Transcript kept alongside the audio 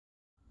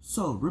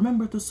So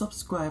remember to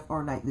subscribe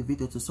or like the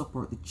video to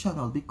support the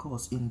channel,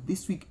 because in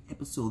this week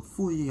episode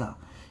Fuya,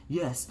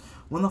 yes,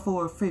 one of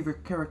our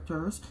favorite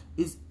characters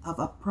is have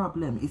a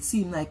problem. It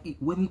seemed like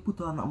when he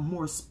put on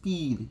more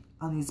speed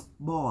on his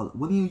ball,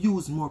 when he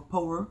used more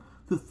power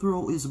to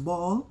throw his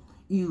ball,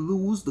 he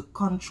lose the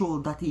control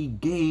that he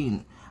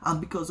gained. And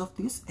because of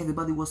this,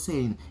 everybody was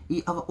saying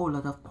he have a whole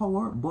lot of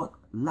power but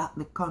lack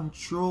the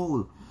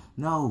control.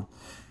 Now,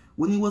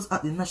 when he was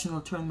at the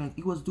national tournament,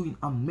 he was doing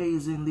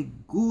amazingly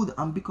good,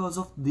 and because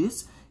of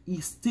this,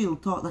 he still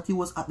thought that he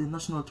was at the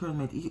national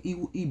tournament.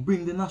 He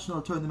bring the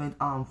national tournament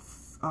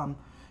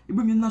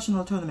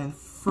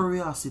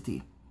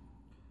curiosity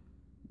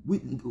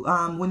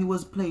when he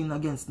was playing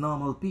against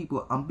normal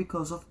people, and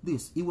because of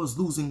this, he was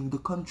losing the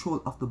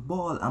control of the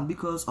ball, and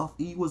because of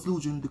he was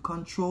losing the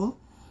control,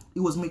 he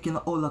was making a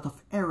whole lot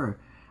of error,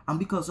 and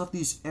because of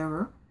this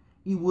error,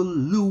 he will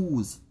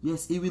lose.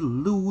 Yes, he will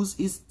lose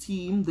his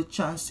team the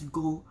chance to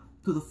go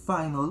to the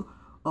final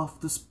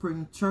of the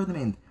spring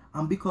tournament.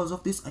 And because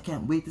of this, I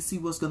can't wait to see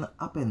what's gonna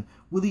happen.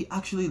 Will he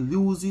actually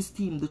lose his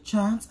team the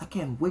chance? I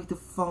can't wait to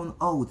find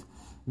out.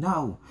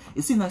 Now,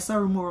 it seems like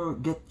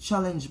Sarumoro get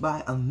challenged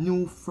by a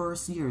new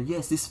first year.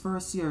 Yes, this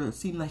first year, it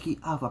seemed like he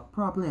have a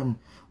problem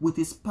with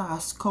his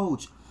past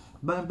coach.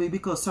 But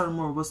because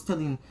Sarumoro was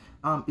telling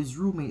his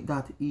roommate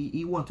that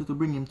he wanted to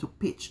bring him to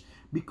pitch,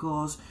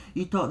 because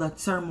he thought that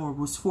Sarumoro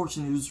was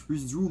forcing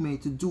his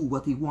roommate to do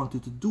what he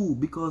wanted to do,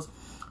 because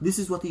this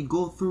is what he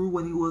go through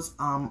when he was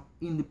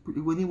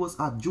when he was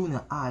at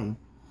junior high.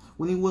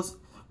 When he was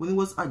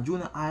at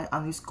junior high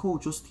and his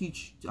coach was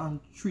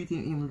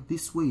treating him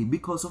this way.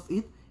 Because of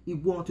it, he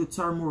wanted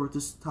Sarumoro to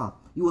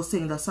stop. He was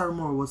saying that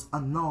Sarumoro was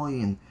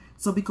annoying.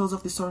 So because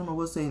of this, Sarumoro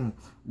was saying,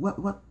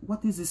 what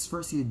is this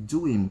first year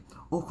doing?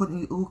 Or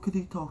could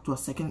he talk to a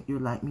second year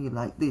like me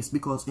like this?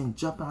 Because in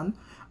Japan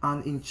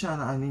and in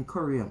China and in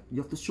Korea,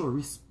 you have to show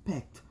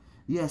respect.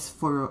 Yes,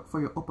 for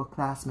your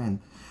upperclassmen.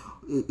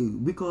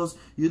 Because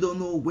you don't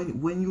know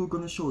when you're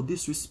gonna show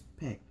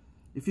disrespect.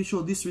 If you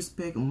show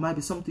disrespect,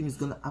 maybe something is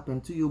gonna happen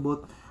to you,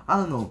 but I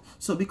don't know.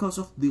 So because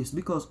of this,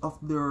 because of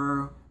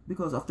their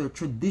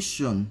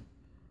tradition,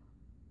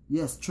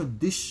 yes,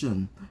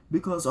 tradition.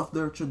 Because of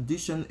their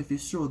tradition, if you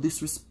show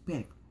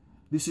disrespect,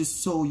 this is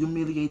so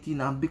humiliating,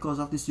 and because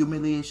of this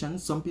humiliation,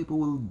 some people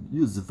will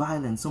use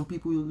violence. Some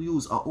people will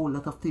use a whole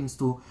lot of things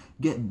to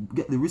get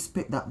the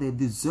respect that they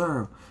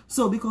deserve.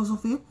 So because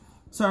of it,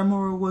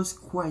 Sarumoro was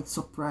quite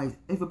surprised.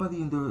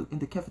 Everybody in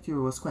the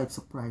cafeteria was quite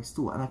surprised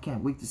too, and I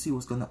can't wait to see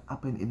what's gonna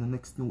happen in the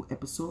next new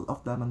episode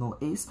of Daima no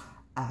Ace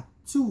Act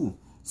 2.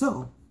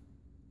 So,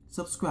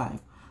 subscribe,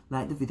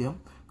 like the video,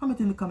 comment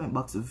in the comment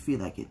box if you feel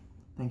like it.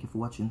 Thank you for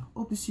watching.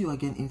 Hope to see you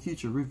again in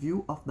future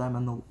review of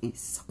Daima no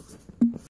Ace.